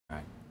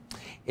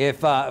If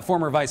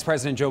former Vice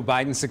President Joe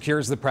Biden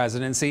secures the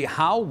presidency,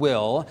 how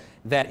will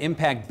that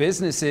impact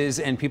businesses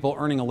and people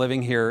earning a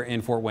living here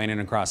in Fort Wayne and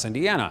across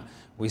Indiana?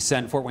 We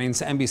sent Fort Wayne's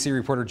NBC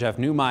reporter Jeff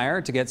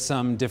Newmeyer to get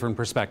some different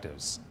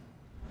perspectives.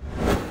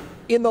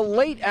 In the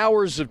late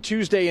hours of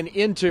Tuesday and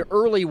into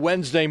early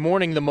Wednesday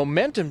morning, the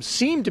momentum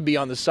seemed to be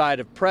on the side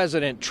of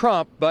President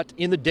Trump, but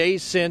in the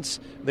days since,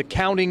 the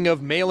counting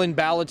of mail-in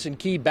ballots in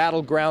key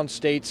battleground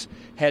states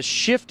has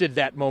shifted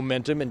that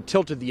momentum and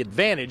tilted the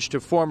advantage to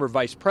former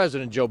Vice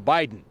President Joe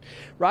Biden.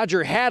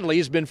 Roger Hadley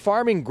has been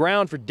farming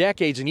ground for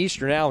decades in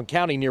eastern Allen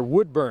County near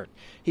Woodburn.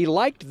 He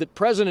liked that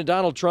President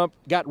Donald Trump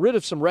got rid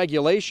of some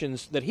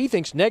regulations that he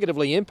thinks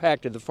negatively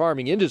impacted the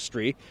farming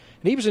industry,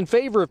 and he was in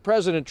favor of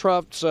President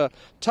Trump's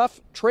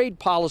tough trade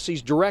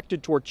policies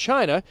directed toward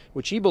China,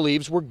 which he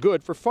believes were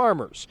good for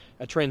farmers.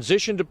 A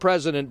transition to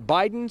President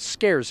Biden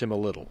scares him a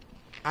little.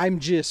 I'm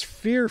just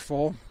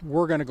fearful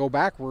we're going to go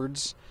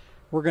backwards.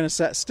 We're going to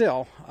sit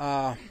still.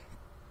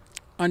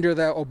 Under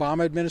the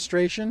Obama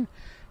administration,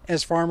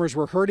 as farmers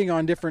were hurting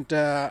on different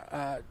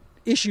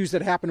issues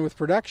that happened with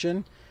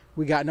production,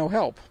 we got no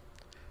help.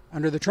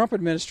 Under the Trump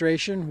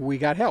administration, we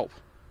got help.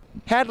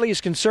 Hadley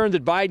is concerned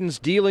that Biden's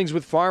dealings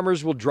with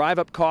farmers will drive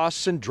up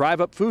costs and drive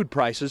up food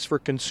prices for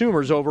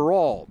consumers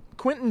overall.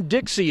 Quentin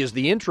Dixie is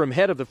the interim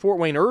head of the Fort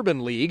Wayne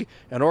Urban League,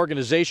 an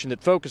organization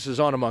that focuses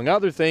on, among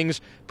other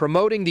things,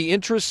 promoting the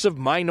interests of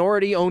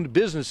minority-owned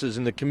businesses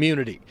in the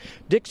community.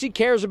 Dixie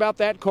cares about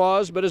that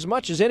cause, but as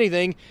much as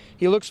anything,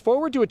 he looks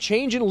forward to a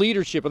change in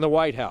leadership in the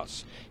White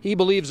House. He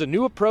believes a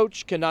new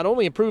approach can not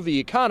only improve the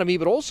economy,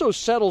 but also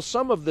settle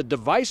some of the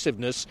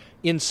divisiveness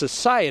in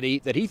society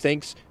that he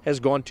thinks has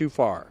gone too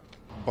far.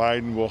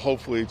 Biden will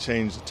hopefully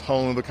change the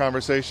tone of the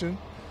conversation.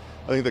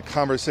 I think the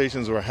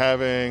conversations we're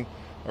having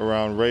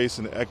around race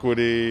and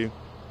equity,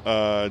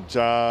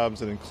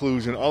 jobs and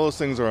inclusion, all those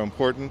things are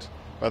important.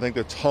 But I think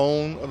the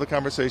tone of the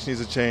conversation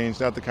needs to change,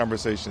 not the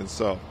conversation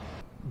itself.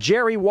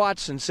 Jerry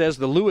Watson says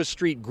the Lewis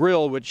Street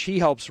Grill, which he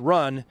helps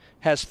run,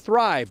 has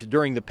thrived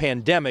during the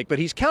pandemic, but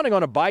he's counting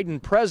on a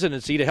Biden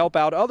presidency to help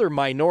out other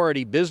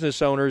minority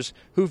business owners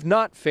who've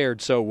not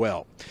fared so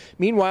well.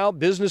 Meanwhile,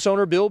 business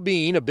owner Bill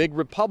Bean, a big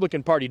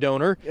Republican Party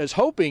donor, is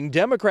hoping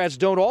Democrats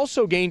don't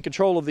also gain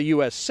control of the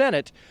U.S.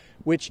 Senate,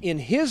 which in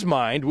his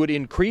mind would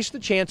increase the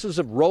chances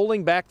of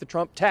rolling back the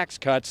Trump tax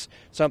cuts,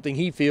 something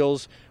he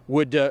feels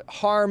would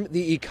harm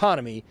the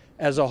economy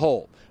as a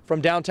whole. From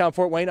downtown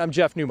Fort Wayne, I'm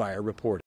Jeff Newmeyer reporting.